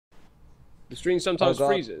The stream sometimes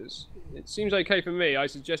freezes. It seems okay for me. I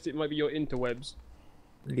suggest it might be your interwebs.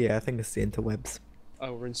 Yeah, I think it's the interwebs.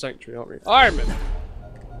 Oh, we're in Sanctuary, aren't we? I remember.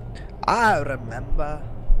 I remember.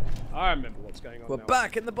 I remember what's going on We're now.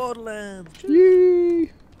 back in the Borderlands.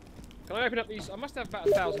 Yee! Can I open up these? I must have about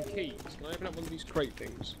 1,000 keys. Can I open up one of these crate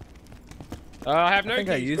things? I have no keys. I think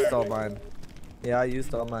I used all mine. Yeah, I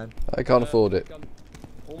used all mine. I can't afford it.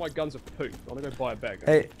 All my guns are poop. I'm gonna go buy a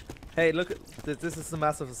bag. Hey, look at this is the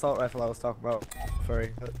massive assault rifle I was talking about.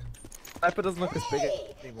 Furry. Sniper doesn't look as big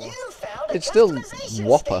anymore. It's still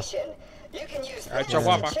Whopper. It's a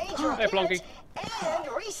Whopper. Hey, Plonky. And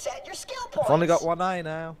reset your skill points. I've only got one eye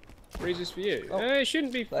now. Freezes for you. Oh. It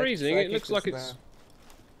shouldn't be freezing. It looks like it's.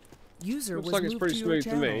 Looks like it's pretty smooth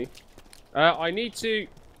to me. I need to.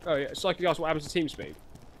 Oh yeah, it's like you asked what happens to team speed.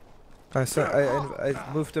 I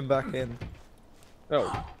moved him back in.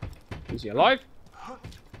 Oh, is he alive?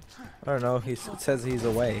 I don't know. It says he's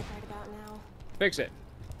away. Fix it.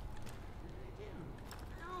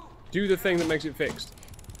 Do the thing that makes it fixed.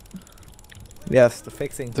 Yes, the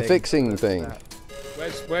fixing thing. The fixing thing.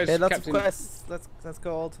 Where's Hey, lots Captain? of quests. Let's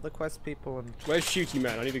go all to the quest people and. Where's Shooty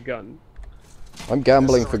Man? I need a gun. I'm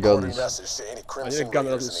gambling for guns. I need a gun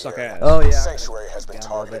that doesn't suck ass. Oh yeah. Sanctuary has been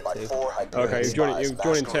targeted by 4 Okay, you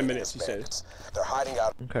join in 10 minutes. He says. They're hiding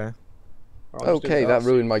out. Okay. Okay, that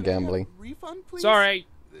ruined my gambling. Refund, please? Sorry.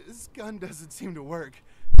 This gun doesn't seem to work.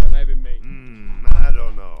 That may have been me. I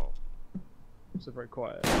don't know. It's very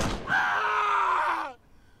quiet.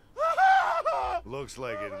 Looks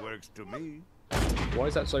like it works to me. Why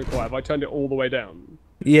is that so quiet? Have I turned it all the way down?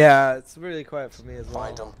 Yeah, it's really quiet for me as well.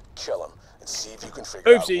 Find them, kill them, and see if you can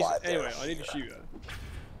figure out Oopsies. why they're Anyway, I need a here. shooter.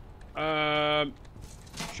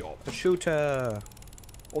 Shot. A shooter.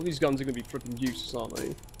 All these guns are gonna be flipping useless, aren't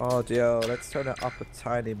they? Oh dear, let's turn it up a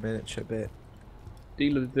tiny miniature bit.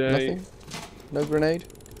 Deal of the day. Nothing? No grenade?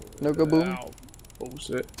 No go boom? Ow.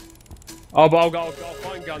 Bullshit. Oh, but I'll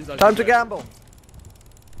find guns. As Time you to go. gamble.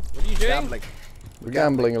 What are you doing? Gambling. We're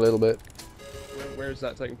gambling a little bit. Where is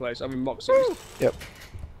that taking place? I'm in Moxie. Yep.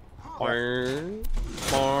 Little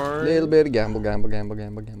bit of gamble. You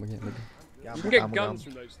can get guns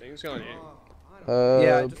from those things, can't you?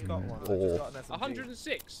 Yeah, I just got one. I just got an SMG.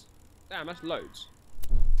 106. Damn, that's loads.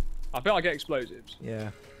 I bet I get explosives.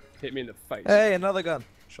 Yeah. Hit me in the face. Hey, another gun.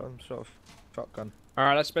 Shotgun.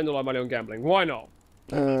 Alright, let's spend all our money on gambling. Why not?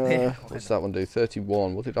 What's that one do?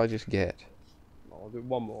 31. What did I just get? I'll do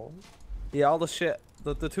one more. Yeah, all the shit.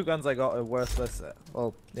 The two guns I got are worthless.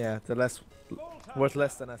 Well, yeah, they're worth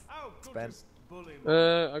less than I spent.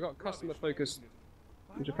 I got customer focus,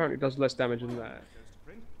 which apparently does less damage than that.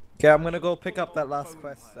 Okay, I'm gonna go pick up that last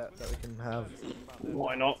quest that we can have.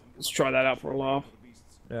 Why not? Let's try that out for a laugh.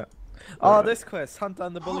 Yeah. Oh, this quest, hunt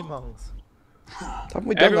down the bully monks. Haven't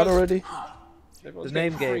we done that already? The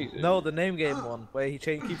name game. No, the name game one, where he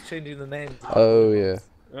keeps changing the name. Oh yeah.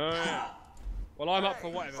 Oh yeah. Well, I'm up for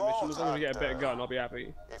whatever mission. As long as we get a better gun, I'll be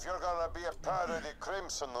happy. If you're gonna be a part of the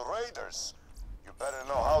Crimson Raiders, you better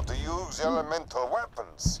know how to use elemental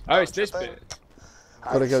weapons. Oh, it's this bit.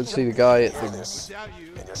 Gotta go see the guy at the. And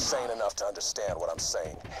you're sane enough to understand what I'm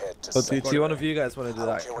saying. Head to But do one of you guys want to do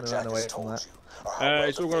that? Can we run away from that?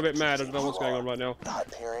 It's all gone a bit mad. I don't know what's going on right now.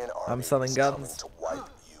 I'm selling guns.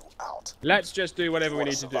 Let's just do whatever we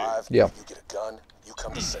need to do. Yeah. You get a gun, you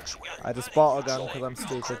come to Sanctuary. I just bought a gun because I'm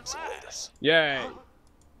stupid. Yay!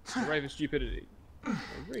 Brave of stupidity.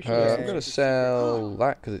 I'm gonna sell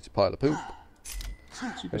that because it's a pile of poop.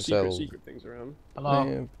 Super sell- secret things around. Hello.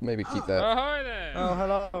 Yeah, maybe keep that. Oh, hi there! Oh,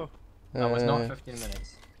 hello. That was not 15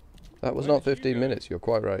 minutes. That was not 15 minutes. You're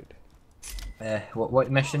quite right.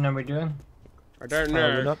 What mission are we doing? I don't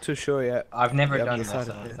We're know. not too sure yet. I've never Yeah, done this, I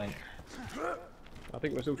decided don't it. think. I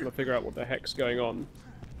think we're still trying to figure out what the heck's going on.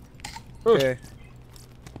 Okay.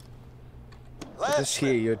 I just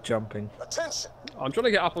hear you jumping. Attention! I'm trying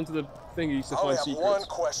to get up onto the thingies to I only find have one secrets.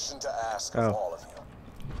 question to ask of all of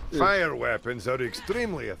you. Fire weapons are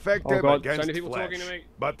extremely effective Oh god, so against many people flesh, talking to me.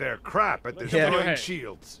 but they're crap at Yeah. destroying Yeah.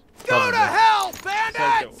 shields. Go to hell,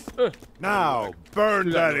 Essential. Now, burn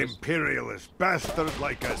Do that that noise. imperialist bastard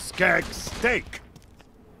like a skag steak!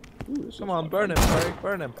 Come on, burn him, Barry.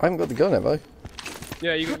 Burn him. I haven't got the gun, have I?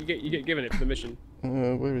 Yeah, you get given it for the mission.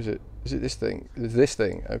 Where is it? Is it this thing? It's this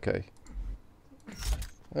thing. Okay.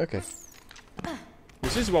 Okay.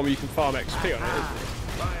 This is the one where you can farm XP on it, isn't it?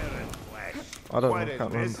 Fire and flesh. I don't know, Quite I a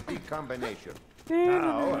can't remember. risky combination.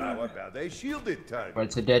 Now, how about a shielded target? Where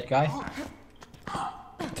it's a dead guy.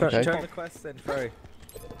 Okay. Turn the quest in, Furry.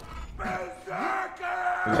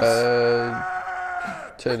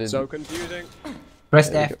 Turn in. So confusing. Press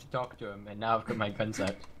There you F to talk to him, and now I've got my guns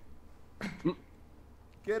out.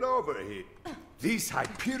 Get over here. These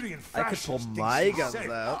Hyperion I could pull fascists my thinks he's guns safe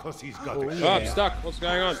out. 'cause he's got Oh, a Oh, yeah. I'm stuck. What's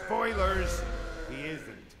going on? Spoilers, he isn't.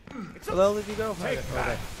 It's So where did you go? take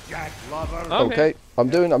that, Jack Lover. Oh. Okay, I'm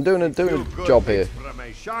doing a job here.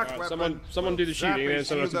 Alright, someone do the shooting and then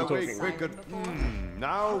someone else do the talking.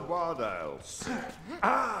 Now what else?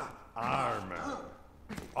 Ah, armor.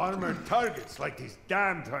 Armored targets like these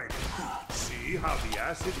damn tiny. See how the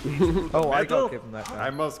acid eats through the Oh, I metal? got given that guy. I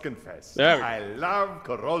must confess, There we go. I love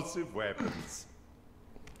corrosive weapons.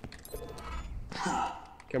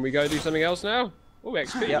 Can we go do something else now? Oh,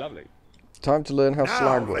 XP, Yep. lovely. Time to learn how Now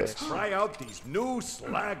slag let's works. try out these new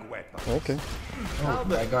slag weapons. Okay. Oh,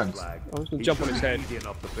 my guns. Slag. I'm just gonna He jump on his shouldn't head. be easy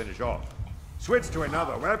enough to finish off. Switch to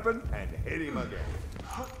another weapon and hit him again.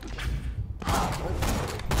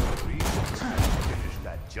 Finish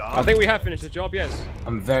that job. I think we have finished the job, yes.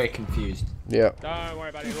 I'm very confused. Yeah. Don't worry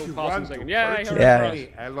about it, we'll You pass in a want to second. Yeah, purchase hurry Yeah. for us. any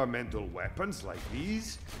elemental weapons like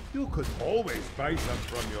these? You could always buy some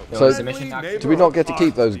from your So is the mission friendly active? Do we not get to neighborhood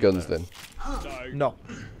keep those arms guns dealer. then? No.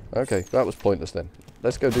 Okay, that was pointless then.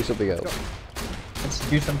 Let's go do something else. Let's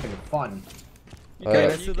do something fun. Okay, Uh,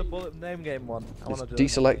 let's do the bullet name game one. I want to do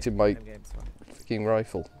deselected my name games one. fucking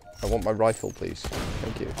rifle. I want my rifle, please.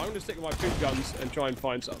 Thank you. I'm gonna stick with my big guns and try and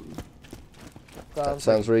find something. Sounds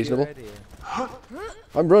like a good reasonable. idea.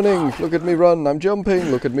 I'm running. Look at me run. I'm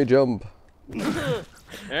jumping. Look at me jump. I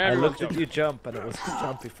Everyone looked jump. at you jump and it was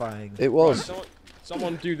jumpifying. It was.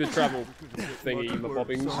 Someone do the travel thingy, my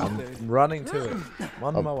bobbings. I'm running to it. I'm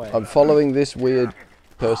on my way. I'm following this weird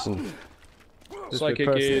person. Psychic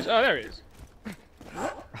person. is. Oh, there he is.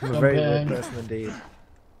 I'm a very weird Jumping. person indeed.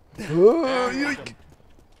 Oh, yoink.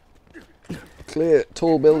 Clear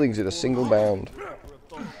tall buildings in a single bound.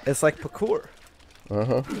 It's like parkour.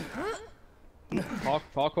 Uh-huh.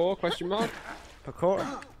 Parkour? Question mark? Parkour.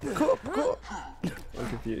 Parkour. Parkour. I'm We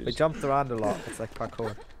confused. jumped around a lot. It's like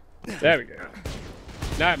parkour. There we go.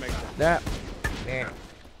 Now it makes sense. Yeah. Yeah.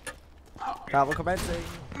 Travel commencing.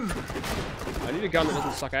 I need a gun that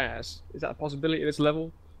doesn't suck ass. Is that a possibility at this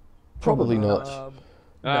level? Probably not. Oh,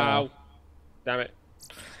 No. damn it.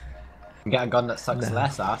 Get a gun that sucks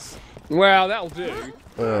less ass. Well, that'll do.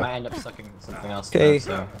 Might end up sucking something else. Okay.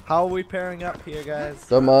 though, so. How are we pairing up here, guys?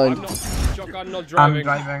 Don't I'm mind. not. Shotgun not I'm driving.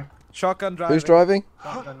 driving. Shotgun driving. Who's driving?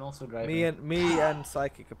 Shotgun also driving. Me and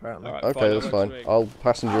Psychic apparently. Alright, Okay, that's that fine. works for me. I'll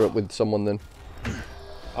passenger up with someone then.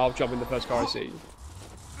 I'll jump in the first car I see.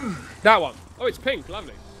 That one. Oh, it's pink.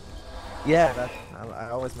 Lovely. Yeah, that, I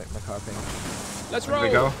always make my car pink. Let's Here roll. we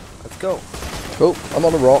go. Let's go. Oh, I'm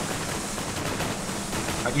on a rock.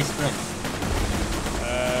 How do you sprint?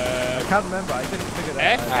 I can't remember. I couldn't figure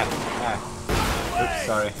that F? out. Oops,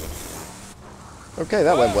 sorry. Okay,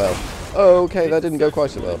 that went well. Oh, okay, that didn't go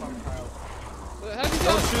quite so well. How do you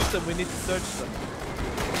Don't do shoot them. We need to search them.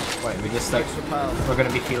 Wait, we just like Search for piles. we're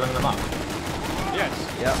gonna be healing them up. Yes.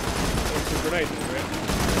 Yeah. It's a grenade into it.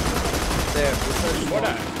 There. We searched What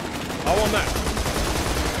one. that? I want that.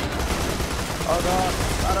 Oh god.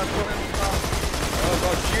 I don't put it. Oh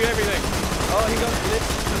god, shoot everything. Oh, he got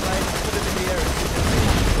glitched because I put it in the air.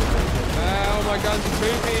 Oh my guns are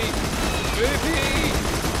poopy. Poopy.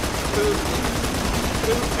 Poopy.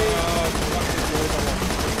 Poopy. Oh, fuck this wall, I want.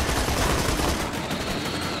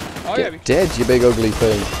 Oh yeah, we Get dead, you big ugly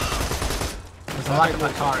thing. There's a lack of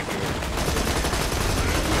my car here.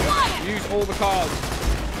 use all the cards.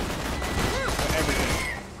 For everything.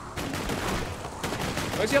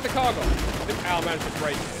 Where's the other car gone? I think Al managed to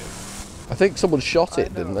break it. I think someone shot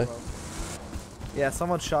it, didn't they? Yeah,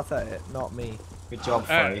 someone shot at it, not me. Good job,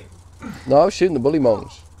 Furry. No, I was shooting the bully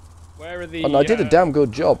mongs. Where are the... And I did a damn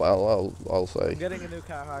good job, I'll say. I'm getting a new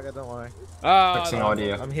car, Haga, don't worry. Fixing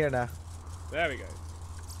audio. I'm here now. There we go.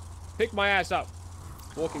 Pick my ass up.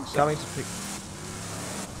 Walking Coming to pick.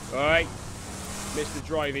 Alright. Mr.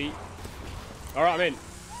 Drivey. Alright, I'm in.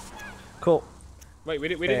 Cool. Wait, we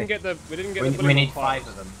didn't get the We bullet need parts. 5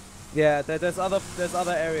 of them. Yeah, there's other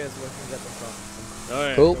areas where we can get them from. Oh,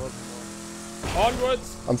 yeah. Cool.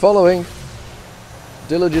 Onwards. I'm following.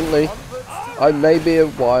 Diligently. I may be a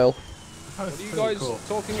while. What are you guys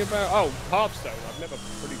talking about? Oh, Hearthstone. I've never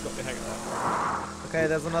really got the hang of that. Okay,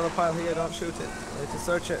 there's another pile here, don't shoot it. I need to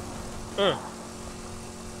search it.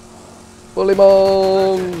 Bully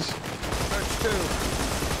mongs! Search 2.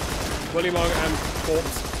 Bullymong and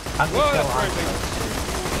corpse. Can't we Whoa, kill that's Arthur? crazy.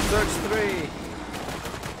 Search 3.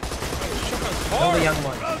 Shotgun's Kill the hard. young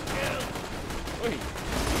one. Oi.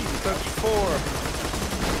 Search 4.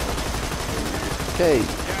 Okay, I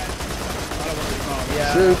don't want the car.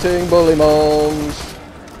 Yeah. shooting bully mongs.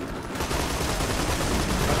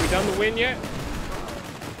 Have we done the win yet? Oh,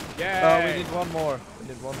 Yeah. we need one more. We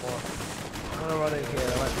need one more. I'm gonna run in here.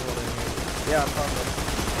 There might be one in here. Yeah, I found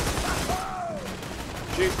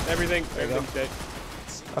Shoot everything. Everything's dead.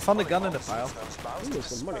 I found a gun in the pile. Ooh,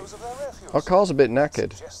 some money. Our car's a bit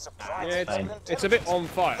knackered. Yeah, it's a bit on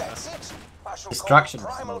fire. Distraction.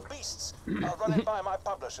 Primal beasts are running by my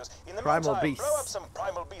publishers. In the Primal meantime, beasts. blow up some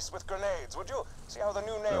primal beasts with grenades, would you? See how the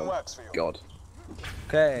new name works for you. God.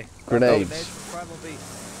 Okay. Grenades. Primal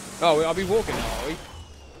beast. Oh, I'll be walking now, are we?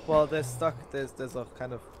 Well, they're stuck. There's a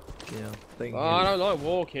kind of, thing. Oh, I don't like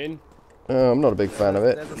walking. Oh, I'm not a big fan of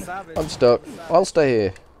it. There's a savage. I'm stuck. I'll stay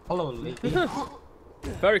here. Hello, lady.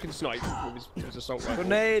 Barry can snipe with his assault rifle.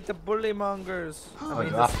 Grenade the bullymongers. I mean, you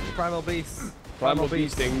the have to. primal beasts. Primal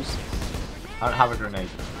beast things. I don't have a grenade.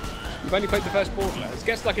 You've only played the first Borderlands.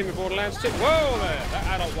 Get stuck in the Borderlands too. Whoa there! That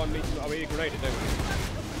adult one needs to. Oh, we need a grenade, don't we?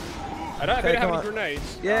 I don't really have any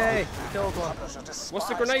grenades. Yay! Killed one. What's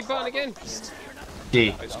the grenade button again?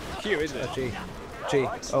 G. It's Q, isn't it? G. G.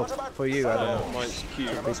 Oh, for you, I don't know. Oh, mine's Q.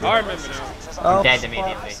 I remember now. Oh, Dead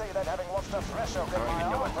immediately.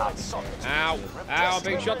 Ow! Ow! I'm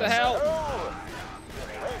being shot to hell!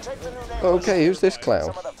 Okay, who's this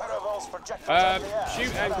clown?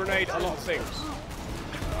 Shoot and grenade a lot of things.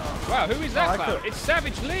 Wow, who is that clown? It's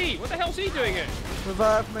Savage Lee! What the hell's he doing here?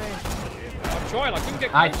 revive me. I'm trying, I couldn't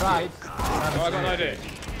get I close. tried. Oh, I got an idea.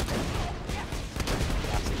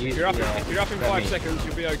 If you're up in 5 seconds,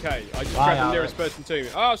 you'll be okay. I just grabbed the nearest person to me.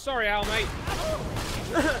 Oh, sorry, Al, mate.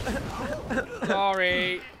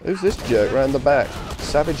 Sorry. Who's this jerk round the back?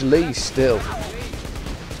 Savage Lee still.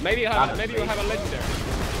 Maybe you'll have a legendary.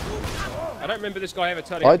 I don't remember this guy ever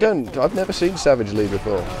turning up. I've never seen Savage Lee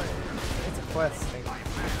before. It's a quest thing.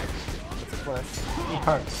 It's a quest. He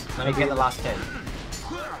hurts. Let me get the last hit.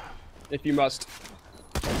 If you must.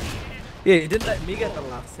 Yeah, you didn't let me get the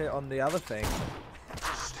last hit on the other thing.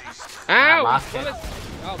 Ow! Last hit.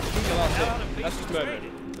 Oh, he's the last hit. That's just murder.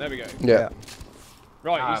 There we go. Yeah.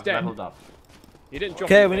 Right, he's dead. Leveled up. He didn't drop.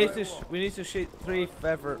 Okay, him. we need to shoot 3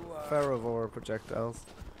 ferrovore projectiles.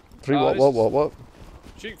 3 Oh, what?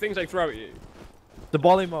 Shoot things they throw at you. The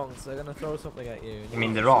bullymongers, they're gonna throw something at you. You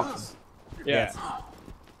mean the rocks? Yeah. Yes.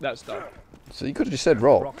 That stuff. So you could have just said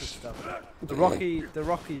Rocky rocks. stuff. The rocky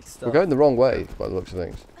stuff. We're going the wrong way by the looks of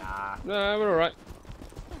things. No, we're alright.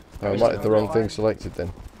 I might have the wrong thing selected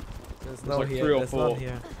then. There's no like here. 3 or There's 4. none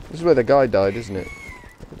here. This is where the guy died, isn't it?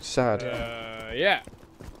 It's sad. Yeah.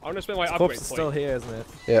 I'm gonna spend my The upgrade corpse is point. still here, isn't it?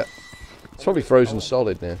 Yeah. It's probably frozen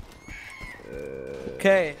solid now.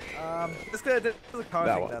 Okay, let's go. There's a car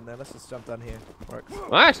That thing one. down there. Let's just jump down here. Works.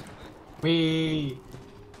 What? We.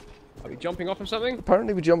 Are we jumping off of something?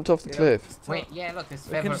 Apparently we jumped off the cliff. Wait, yeah, look, this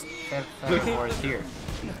can feather is here.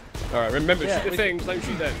 Alright, remember, Yeah, shoot the things, don't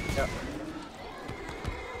shoot them. Yeah.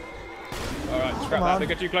 Alright, scrap that. They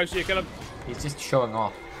get too close to you, kill them. He's just showing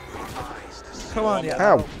off. Come on, yeah.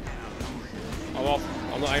 Ow! I'm off.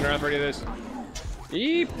 I'm not hanging around for any of this.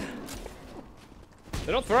 Yeep.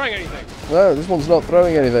 They're not throwing anything. No, this one's not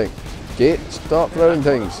throwing anything. Start throwing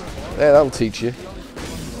things. There, that'll teach you.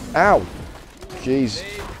 Ow! Jeez.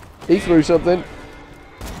 He threw something.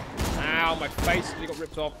 Ow, my face. He got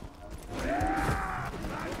ripped off.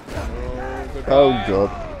 Oh god.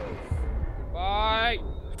 Bye.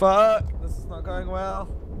 Fuck! This is not going well.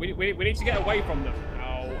 We need to get away from them.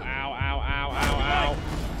 Ow, ow, ow, ow, ow,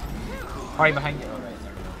 ow. Right behind you. Alright.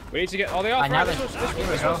 We need to get. Oh, they are I know throwing. Here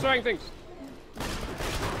we This go. one's throwing things.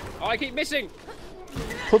 Oh, I keep missing.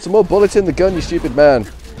 Put some more bullets in the gun, you stupid man.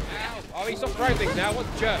 Ow. Oh, he stopped throwing things now. What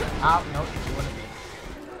a jerk. Ow, no, you wouldn't be.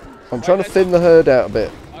 I'm trying to thin the herd out a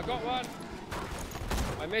bit. I got one.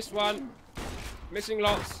 I missed one. Missing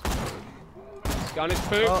lots. This gun is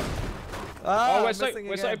poop. Oh, Oh,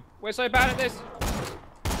 we're so bad at this.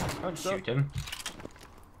 Don't shoot him.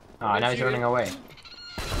 Oh, now he's running away.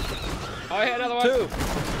 Oh, I hit another one. 2.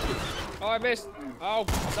 Oh, I missed. Oh,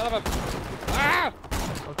 son of a. Ah!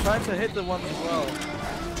 I'm trying to hit the one as well.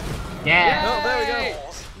 Yeah! Oh, there we go.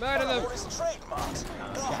 Murder them.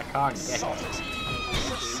 I can't get him.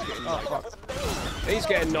 Oh, fuck. He's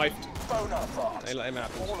getting knifed. They let him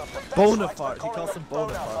happen. Bonafide. He calls him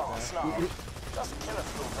Bonafide now.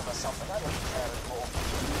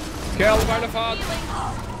 Kill the Bonafide.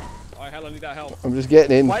 Oh, hell, I need that help. I'm just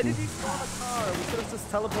getting in. Why did he spawn a car? We could have just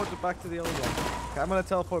teleported back to the old one. Okay, I'm gonna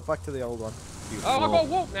teleport back to the old one. Oh, I gotta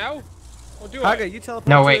walk now. Or do Haga, I? you teleport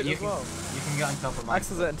No, to wait, it you as can, well. you can get on top of mine.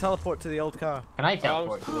 Access it and teleport to the old car. Can I I'm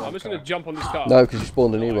teleport to the just car? gonna jump on this car. No, because you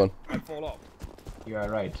spawned a new one. I fall off. You are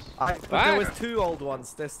right. But there was 2 old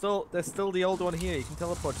ones. There's still the old one here. You can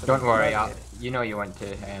teleport to them. Don't worry, you know you want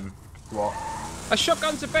to walk. A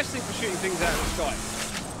shotgun's the best thing for shooting things out of the sky.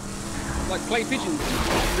 Like clay pigeons,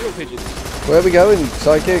 real pigeons. Where are we going,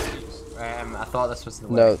 psychic? I thought this was the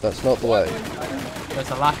way. No, that's not the way. There's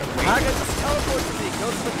a lack of weight. Haga, just teleport to me. Go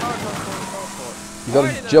to the car, teleport. You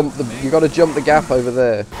gotta jump the. You gotta jump the gap over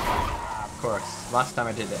there. Of course. Last time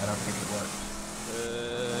I did it, I don't think it worked.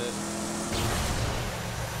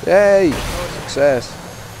 Yay! Success.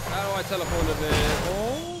 How do I teleport to there?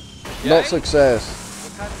 Oh, Not success.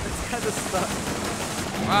 It's kind of stuck.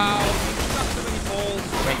 Wow, stuck so many balls.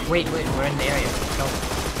 Wait, we're in the area. Go.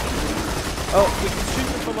 Oh, we can shoot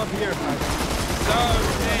them from up here. So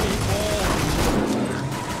many balls.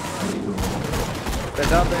 They're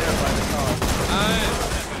down there by the car.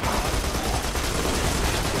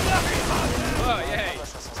 Oh, yay.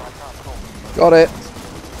 Got it.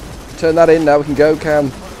 Turn that in now. We can go,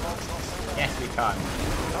 Cam. Yes, we can.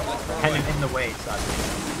 Kind of in the way, sadly.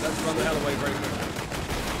 Let's run the hell away very quickly.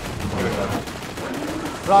 Here we go.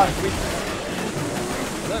 Right,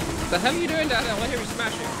 Look, the hell are you doing down there? I hear you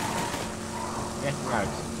smashing. Getting out.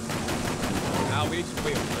 Now we need some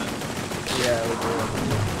wheels, man. yeah, we do.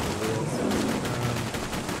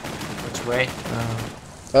 Which way?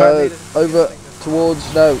 Over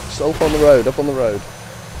towards. No, it's up on the road. Up on the road.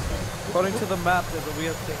 According to the map, there's a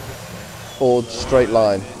weird thing this way. Or straight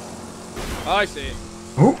line. Oh, I see it.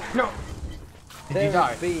 Oh, no! Did you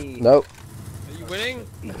die? No, Are you winning?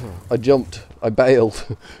 I jumped. I bailed.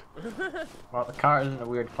 Well, the car is in a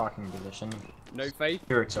weird parking position. No faith.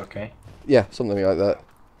 Here it's okay. Yeah, something like that.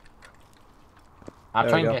 I'll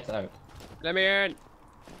There try we and go. get out. Let me in.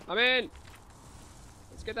 I'm in.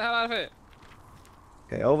 Let's get the hell out of here.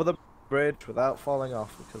 Okay, over the bridge without falling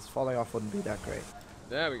off, because falling off wouldn't be that great.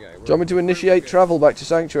 There we go. Do you want me to initiate travel back to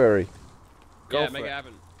Sanctuary? Yeah, for make it. it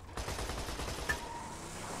happen.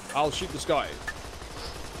 I'll shoot the sky.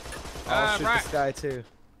 I'll shoot right. this guy too.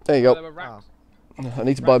 There you There go. were rats. I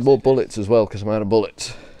need to buy more bullets as well because I'm out of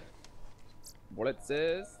bullets. Bullets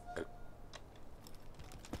is.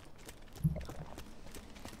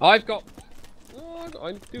 I've got. Oh,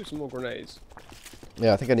 I do some more grenades.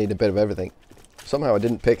 Yeah, I think I need a bit of everything. Somehow I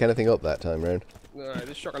didn't pick anything up that time round. No,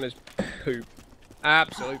 this shotgun is poop.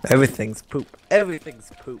 Absolute. Everything's poop.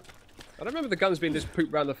 Everything's poop. I don't remember the guns being this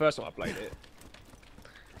poop round the first time I played it.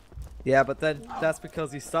 Yeah, but then that's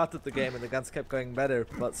because you started the game and the guns kept going better.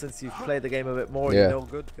 But since you've played the game a bit more, Yeah. you know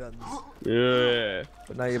good guns. Yeah.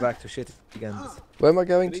 But now you're back to shitty guns. Where am I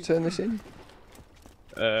going to turn this in?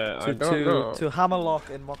 I don't know. To Hammerlock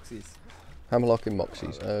in Moxie's. Hammerlock in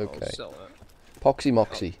Moxie's. I'll Okay. sell that. Poxy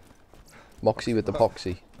Moxie. Moxie with the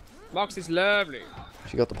poxy. Mox is lovely.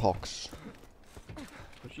 She got the pox.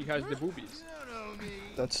 But she has the boobies.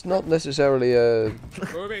 That's not necessarily a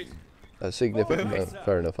Boobies. significant. No,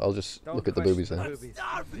 fair enough. I'll just look at the boobies then. Boobies.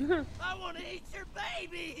 I want to eat your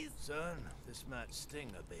babies! Son, this might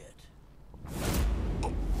sting a bit.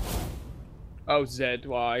 Oh, Zed,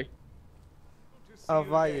 why? Oh,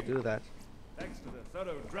 why you do that? Thanks to the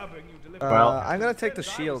thorough drubbing you delivered. Well- I'm gonna take the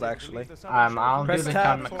shield actually. I'll do Press the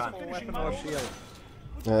tab gun for mechanic. weapon or shield.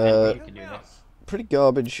 You can do this. Pretty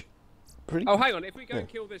garbage. Pretty. Oh, hang on. If we go and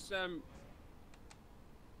kill this, hang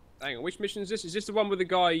on. Which mission is this? Is this the one with the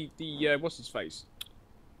guy? The what's his face?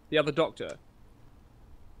 The other doctor.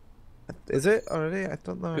 Is it already? I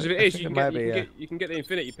don't know. Because if it I is, think you it can, might get, be, you, can get, you can get the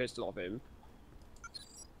infinity pistol off him.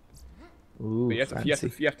 Ooh, But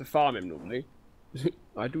you have to farm him normally.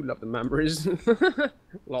 I do love the memories.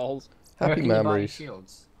 Lols. Where Happy can you buy memories.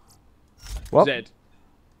 shields? What? Zed.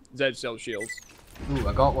 Zed sells shields. Ooh,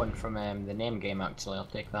 I got one from the name game actually. I'll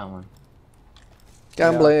take that one.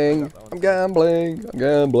 Gambling. Yeah, I got that one. I'm gambling. I'm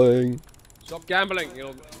gambling. Stop gambling.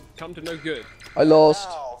 You'll come to no good. I lost.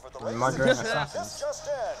 Now for the Murdering race. assassins. Just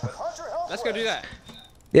in, with Hunter Health Let's go do that.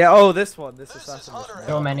 Yeah. Oh, this one. This This is assassin. Hunter mission.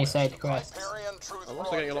 So Health many with side the quests. Hyperion Truth I'm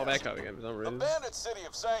also getting a lot of Broadcast. echo again for some The reason. bandit city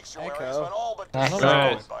of Sanctuary has Echo. been all but Echo.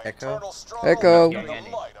 destroyed by Echo. eternal struggle Echo. with the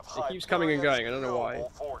might of It keeps coming and going, I don't know why. Hyperion's noble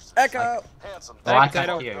forces. Echo. Handsome Well, I Potato.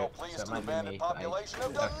 can't hear no it, pleased so it to might the bandit be me. But population I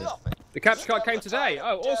have done conducted. nothing. The capture card came today.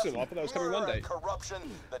 Oh, awesome. I thought that was coming Murder Monday. and corruption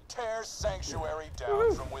that tears Sanctuary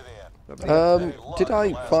down from within. Did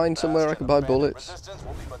I find somewhere I could buy bullets? Resistance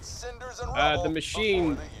will be but cinders and The rubble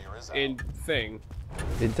machine before the year is out. in thing.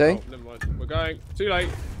 Did Oh, they? never mind. We're going. Too late.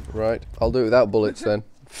 Right. I'll do it without bullets then.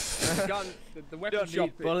 The gun, the weapon Don't shop.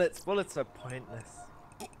 need bullets. Bullets are pointless.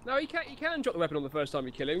 No, you can drop the weapon on the first time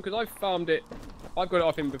you kill him because I farmed it. I've got it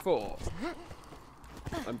off him before.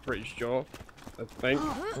 I'm pretty sure. I think.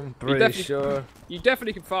 I'm definitely- pretty sure. You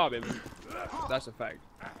definitely can farm him. That's a fact.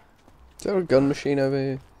 Is there a gun machine over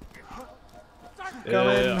here? Come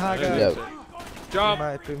in, Haga. Yeah. Jump.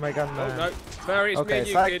 Might be my gun Oh, man. no. Fairy, it's me Okay, and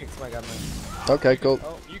you, kid. Psychic's my gun man. Okay, cool.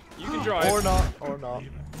 Oh, You can drive. or not, or not.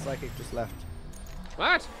 Psychic just left.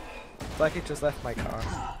 What? Psychic just left my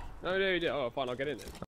car. No, no, you did. Oh, fine. I'll get in then.